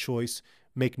absolute choice.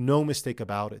 Make no mistake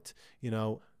about it.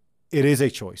 It is a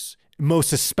choice,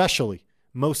 most especially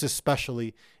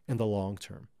in the long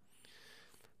term.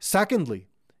 Secondly,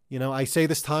 I say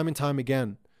this time and time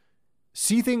again,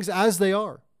 see things as they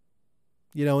are,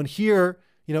 and here,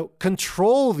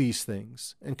 control these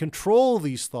things and control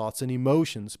these thoughts and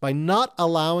emotions by not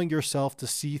allowing yourself to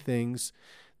see things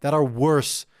that are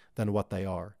worse than what they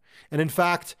are. And in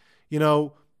fact,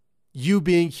 you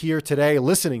being here today,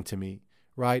 listening to me,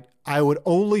 right? I would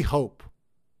only hope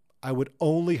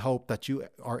that you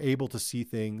are able to see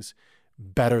things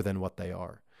better than what they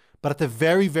are. But at the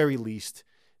very, very least,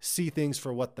 see things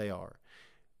for what they are.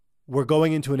 We're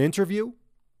going into an interview.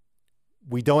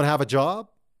 We don't have a job.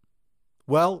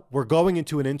 Well, we're going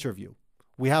into an interview.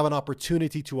 We have an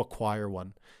opportunity to acquire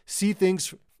one. See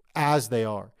things as they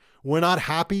are. We're not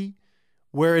happy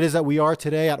where it is that we are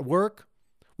today at work.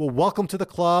 Well, welcome to the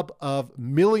club of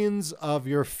millions of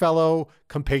your fellow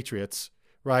compatriots,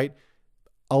 right?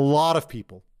 A lot of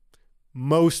people,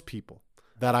 most people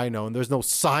that I know, and there's no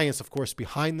science, of course,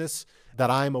 behind this that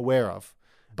I'm aware of,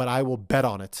 but I will bet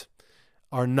on it,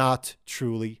 are not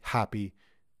truly happy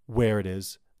where it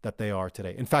is that they are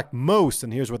today. In fact, most,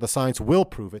 and here's where the science will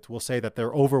prove it, will say that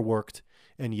they're overworked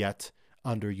and yet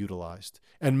underutilized.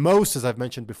 And most, as I've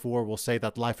mentioned before, will say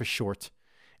that life is short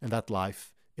and that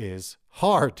life is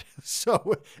hard.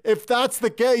 So if that's the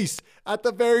case, at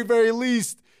the very, very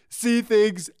least, see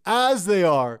things as they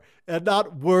are and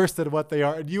not worse than what they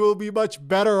are. And you will be much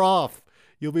better off.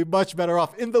 You'll be much better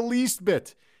off in the least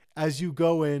bit as you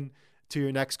go in to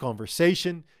your next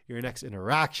conversation, your next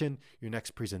interaction, your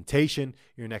next presentation,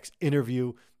 your next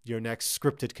interview, your next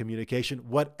scripted communication,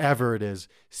 whatever it is.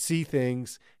 See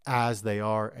things as they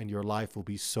are and your life will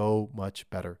be so much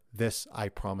better. This I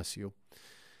promise you.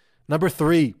 Number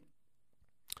 3,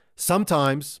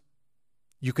 sometimes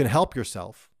you can help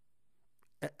yourself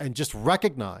and just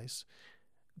recognize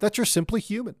that you're simply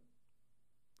human,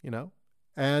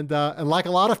 and like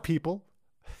a lot of people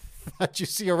that you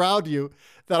see around you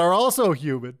that are also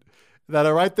human, that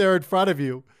are right there in front of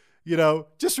you,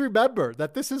 just remember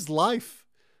that this is life.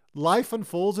 Life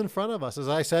unfolds in front of us. As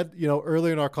I said,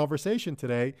 earlier in our conversation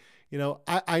today,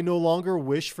 I no longer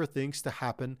wish for things to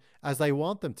happen as I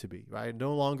want them to be, right? I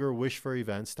no longer wish for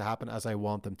events to happen as I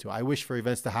want them to. I wish for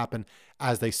events to happen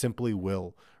as they simply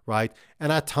will, right?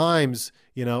 And at times,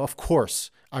 of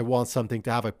course, I want something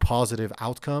to have a positive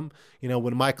outcome.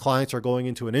 When my clients are going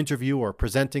into an interview or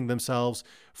presenting themselves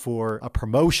for a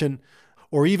promotion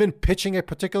or even pitching a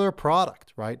particular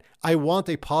product, right? I want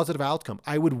a positive outcome.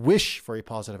 I would wish for a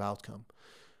positive outcome.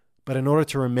 But in order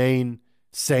to remain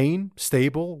sane,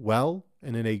 stable, well,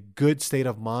 and in a good state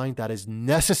of mind that is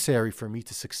necessary for me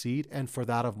to succeed and for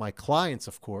that of my clients,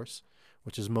 of course,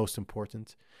 which is most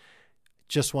important,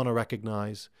 just want to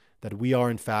recognize that we are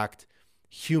in fact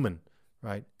human,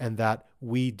 right? And that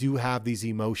we do have these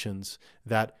emotions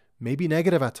that may be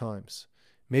negative at times,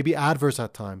 may be adverse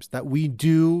at times, that we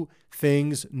do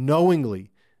things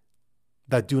knowingly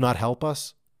that do not help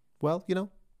us. Well,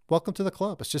 welcome to the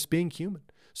club. It's just being human.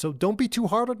 So don't be too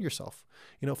hard on yourself.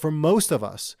 For most of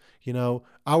us,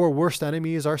 our worst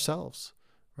enemy is ourselves,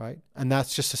 right? And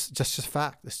that's just a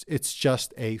fact. It's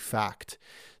just a fact.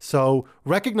 So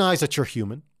recognize that you're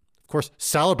human. Of course,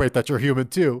 celebrate that you're human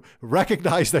too.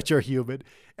 Recognize that you're human.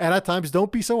 And at times,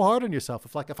 don't be so hard on yourself.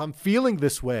 If I'm feeling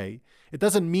this way, it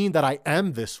doesn't mean that I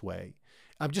am this way.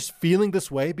 I'm just feeling this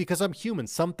way because I'm human.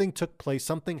 Something took place,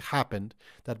 something happened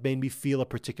that made me feel a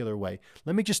particular way.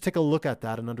 Let me just take a look at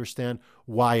that and understand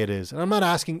why it is. And I'm not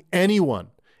asking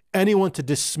anyone to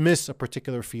dismiss a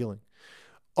particular feeling.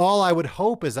 All I would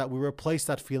hope is that we replace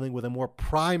that feeling with a more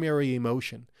primary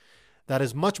emotion that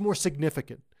is much more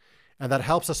significant and that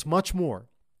helps us much more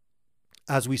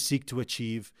as we seek to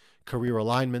achieve career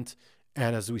alignment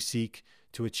and as we seek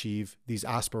to achieve these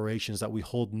aspirations that we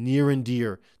hold near and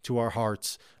dear to our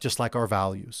hearts, just like our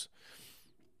values.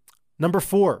 Number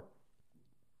 4,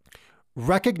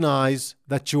 recognize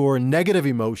that your negative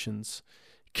emotions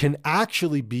can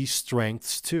actually be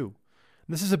strengths too.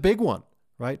 And this is a big one,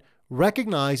 right?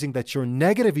 Recognizing that your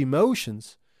negative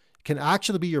emotions can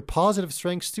actually be your positive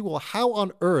strengths too. Well, how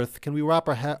on earth can we wrap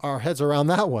our heads around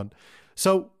that one?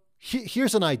 So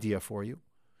here's an idea for you.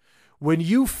 When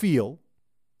you feel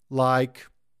like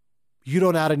you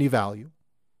don't add any value,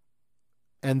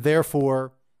 and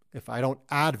therefore, if I don't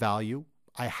add value,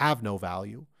 I have no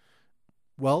value,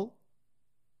 well,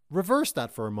 reverse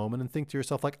that for a moment and think to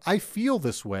yourself, like, I feel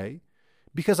this way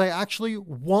because I actually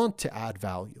want to add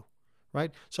value,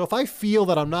 right? So if I feel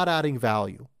that I'm not adding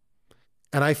value,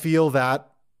 and I feel that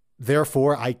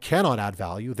therefore I cannot add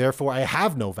value, therefore I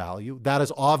have no value, that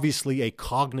is obviously a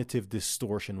cognitive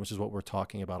distortion, which is what we're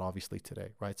talking about obviously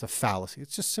today, right? It's a fallacy.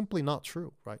 It's just simply not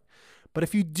true, right? But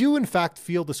if you do in fact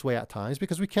feel this way at times,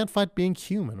 because we can't fight being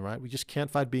human, right? We just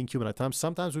can't fight being human at times.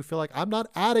 Sometimes we feel like I'm not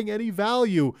adding any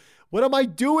value. What am I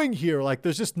doing here? Like,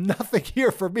 there's just nothing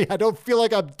here for me. I don't feel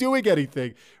like I'm doing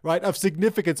anything, right? Of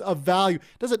significance, of value.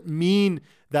 Doesn't mean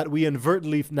that we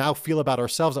inadvertently now feel about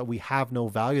ourselves that we have no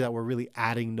value, that we're really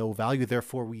adding no value.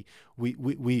 Therefore,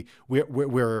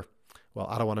 we're well,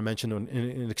 I don't want to mention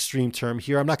an extreme term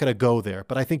here. I'm not going to go there,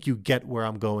 but I think you get where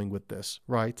I'm going with this,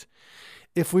 right?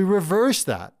 If we reverse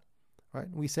that, right,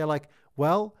 we say like,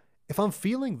 well, if I'm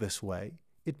feeling this way,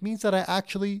 it means that I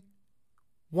actually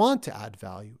want to add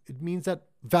value. It means that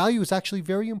value is actually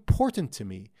very important to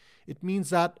me. It means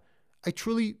that I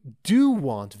truly do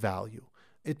want value.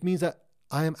 It means that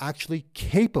I am actually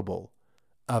capable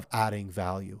of adding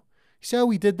value. You see how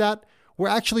we did that? We're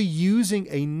actually using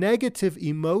a negative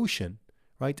emotion,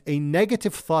 right? A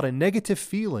negative thought, a negative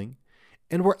feeling,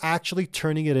 and we're actually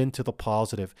turning it into the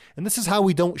positive. And this is how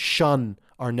we don't shun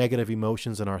our negative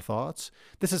emotions and our thoughts.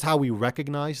 This is how we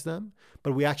recognize them,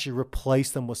 but we actually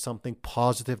replace them with something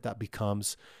positive that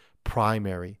becomes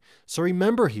primary. So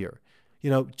remember here,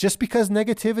 just because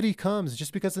negativity comes,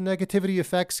 just because the negativity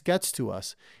effects gets to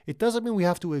us, it doesn't mean we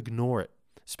have to ignore it,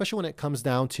 especially when it comes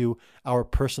down to our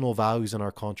personal values and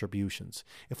our contributions.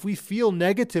 If we feel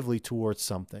negatively towards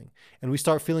something and we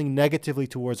start feeling negatively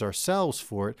towards ourselves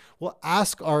for it, well,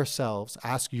 ask yourself,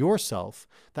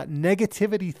 that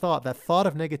negativity thought, that thought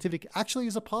of negativity actually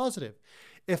is a positive.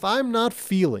 If I'm not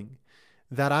feeling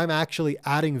that I'm actually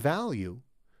adding value,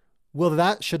 well,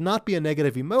 that should not be a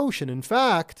negative emotion. In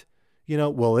fact,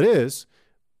 well, it is,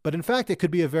 but in fact, it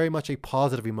could be very much a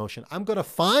positive emotion. I'm going to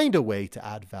find a way to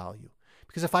add value.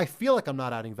 Because if I feel like I'm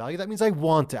not adding value, that means I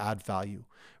want to add value,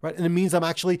 right? And it means I'm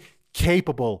actually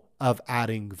capable of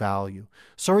adding value.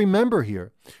 So remember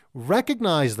here,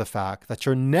 recognize the fact that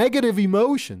your negative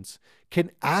emotions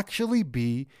can actually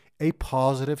be a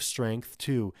positive strength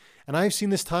too. And I've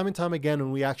seen this time and time again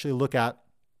when we actually look at,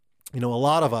 a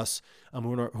lot of us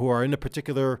who are in a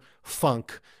particular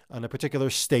funk, in a particular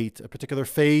state, a particular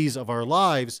phase of our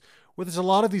lives, where there's a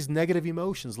lot of these negative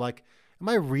emotions like, am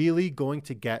I really going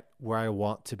to get where I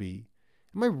want to be?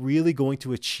 Am I really going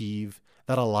to achieve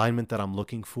that alignment that I'm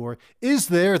looking for? Is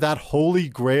there that holy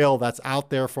grail that's out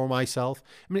there for myself?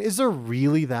 I mean, is there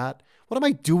really that? What am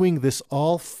I doing this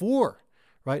all for?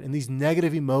 Right? And these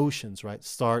negative emotions, right,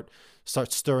 start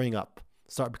stirring up,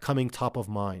 start becoming top of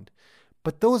mind.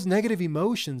 But those negative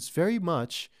emotions very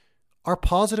much are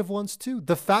positive ones too.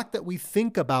 The fact that we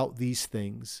think about these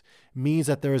things means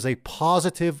that there is a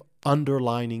positive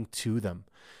underlining to them.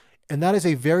 And that is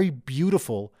a very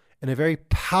beautiful and a very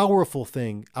powerful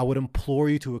thing I would implore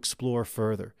you to explore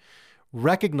further.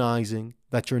 Recognizing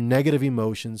that your negative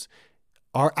emotions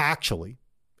are actually,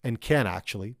 and can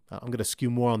actually, I'm going to skew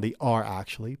more on the are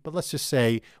actually, but let's just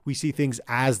say we see things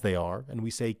as they are, and we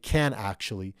say can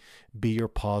actually be your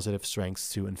positive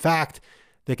strengths too. In fact,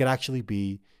 they could actually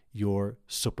be your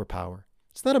superpower.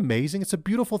 Isn't that amazing? It's a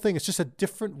beautiful thing. It's just a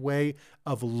different way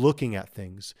of looking at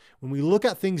things. When we look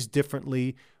at things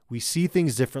differently, we see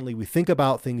things differently, we think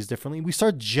about things differently, we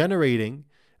start generating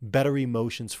better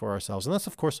emotions for ourselves. And that's,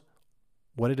 of course,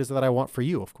 what it is that I want for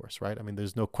you, of course, right? I mean,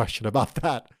 there's no question about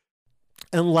that.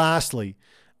 And lastly,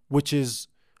 which is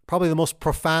probably the most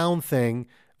profound thing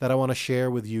that I want to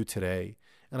share with you today,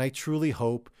 and I truly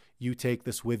hope you take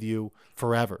this with you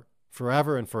forever,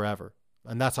 forever and forever.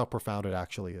 And that's how profound it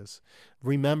actually is.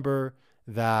 Remember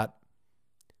that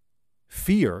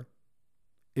fear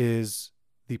is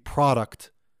the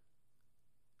product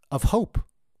of hope,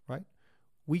 right?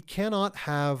 We cannot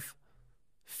have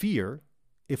fear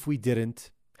if we didn't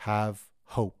have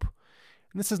hope.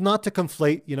 And this is not to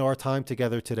conflate, our time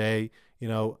together today,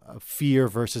 fear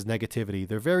versus negativity.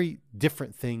 They're very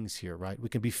different things here, right? We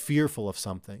can be fearful of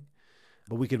something,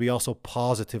 but we could be also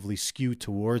positively skewed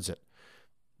towards it.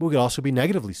 We could also be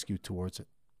negatively skewed towards it,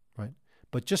 right?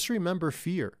 But just remember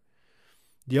fear.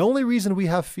 The only reason we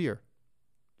have fear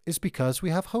is because we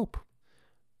have hope.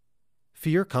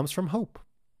 Fear comes from hope.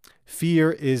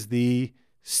 Fear is the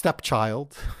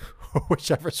stepchild, or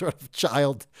whichever sort of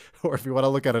child, or if you want to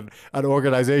look at an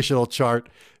organizational chart,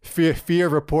 fear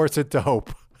reports into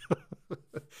hope.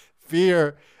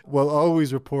 Fear will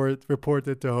always report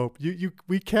into hope.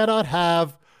 We cannot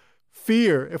have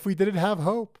fear if we didn't have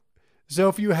hope. So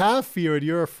if you have fear and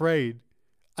you're afraid,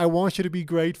 I want you to be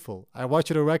grateful. I want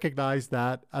you to recognize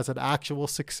that as an actual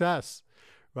success,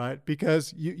 right?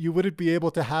 Because you wouldn't be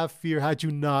able to have fear had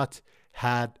you not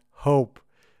had hope.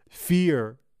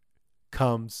 Fear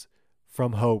comes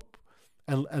from hope.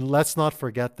 And let's not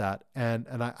forget that. And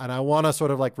I want to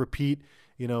sort of like repeat,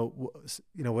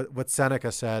 what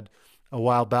Seneca said a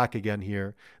while back again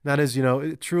here. And that is,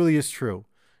 it truly is true.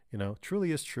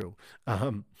 Truly is true.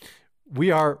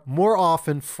 We are more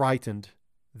often frightened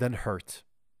than hurt.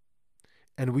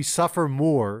 And we suffer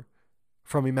more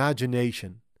from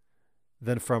imagination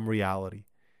than from reality.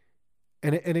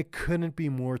 And it couldn't be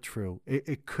more true.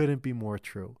 It couldn't be more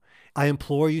true. I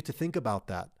implore you to think about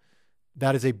that.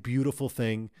 That is a beautiful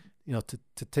thing,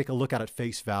 to take a look at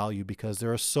face value, because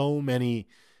there are so many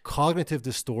cognitive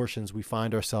distortions we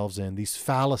find ourselves in, these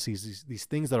fallacies, these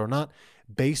things that are not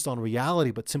based on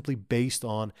reality, but simply based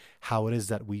on how it is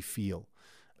that we feel.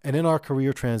 And in our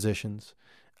career transitions,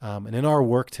 and in our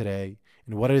work today,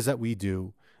 and what it is that we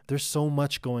do, there's so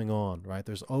much going on, right?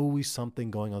 There's always something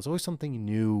going on. There's always something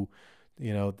new,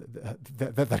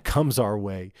 that comes our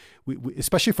way. We,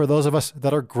 especially for those of us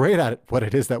that are great at what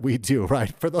it is that we do,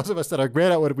 right? For those of us that are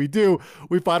great at what we do,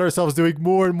 we find ourselves doing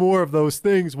more and more of those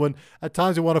things when at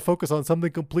times we want to focus on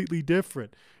something completely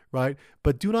different, right?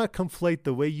 But do not conflate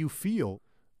the way you feel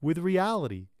with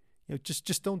reality.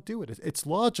 Just don't do it. It's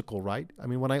logical, right? I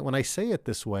mean, when I say it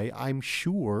this way, I'm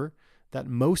sure that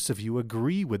most of you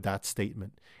agree with that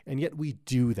statement, and yet we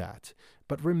do that.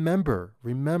 But remember,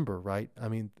 right? I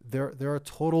mean, there are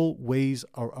total ways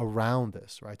around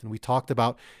this, right? And we talked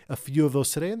about a few of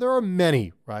those today, and there are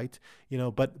many, right?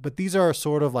 But these are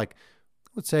sort of like,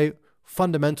 let's say,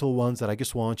 fundamental ones that I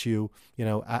just want you,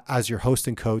 as your host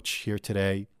and coach here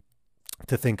today,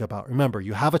 to think about. Remember,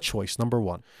 you have a choice, number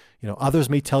one. Others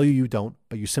may tell you don't,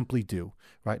 but you simply do,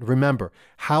 right? Remember,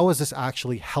 how is this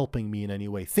actually helping me in any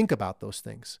way? Think about those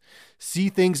things. See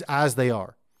things as they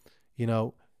are.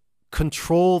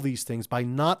 Control these things by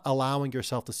not allowing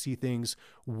yourself to see things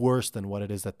worse than what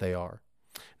it is that they are.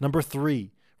 Number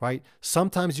three, right?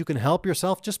 Sometimes you can help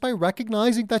yourself just by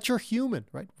recognizing that you're human,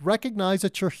 right? Recognize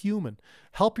that you're human.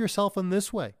 Help yourself in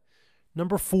this way.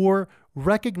 Number four,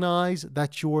 recognize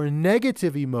that your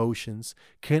negative emotions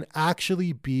can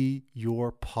actually be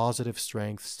your positive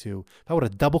strengths too. If I were to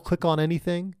double click on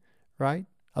anything, right?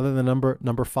 Other than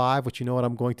number five, which you know what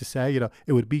I'm going to say,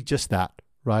 it would be just that.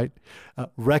 Right?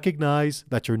 Recognize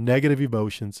that your negative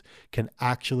emotions can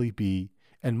actually be,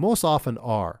 and most often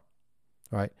are,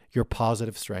 right, your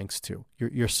positive strengths too,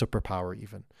 your superpower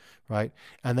even, right?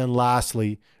 And then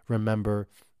lastly, remember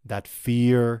that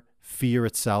fear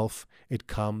itself, it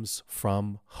comes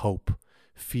from hope.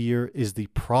 Fear is the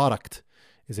product,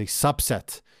 is a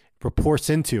subset,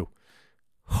 reports into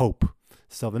hope.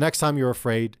 So the next time you're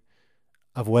afraid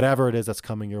of whatever it is that's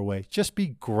coming your way, just be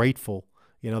grateful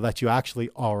that you actually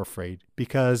are afraid,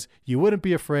 because you wouldn't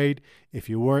be afraid if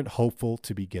you weren't hopeful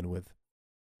to begin with.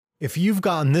 If you've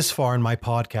gotten this far in my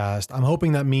podcast, I'm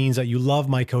hoping that means that you love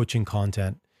my coaching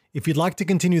content. If you'd like to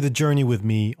continue the journey with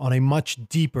me on a much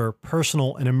deeper,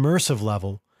 personal, and immersive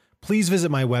level, please visit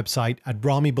my website at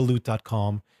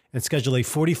ramibaloot.com and schedule a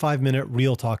 45-minute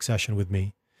Real Talk session with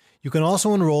me. You can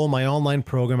also enroll in my online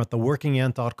program at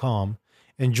theworkingant.com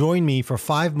and join me for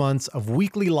 5 months of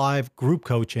weekly live group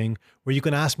coaching where you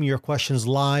can ask me your questions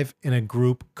live in a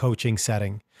group coaching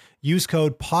setting. Use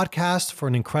code PODCAST for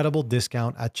an incredible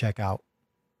discount at checkout.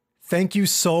 Thank you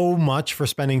so much for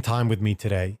spending time with me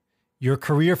today. Your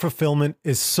career fulfillment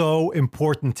is so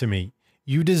important to me.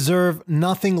 You deserve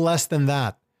nothing less than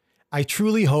that. I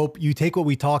truly hope you take what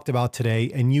we talked about today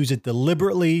and use it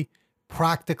deliberately,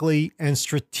 practically, and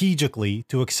strategically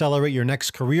to accelerate your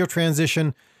next career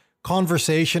transition,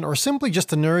 conversation, or simply just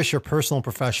to nourish your personal and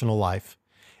professional life.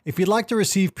 If you'd like to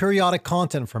receive periodic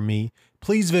content from me,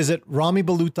 please visit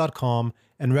ramibaloot.com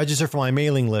and register for my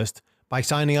mailing list by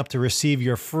signing up to receive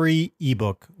your free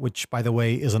ebook, which, by the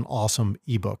way, is an awesome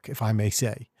ebook, if I may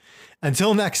say.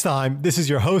 Until next time, this is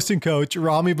your host and coach,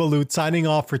 Rami Balut, signing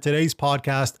off for today's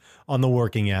podcast on The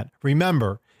Working At.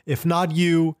 Remember, if not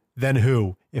you, then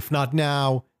who? If not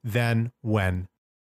now, then when?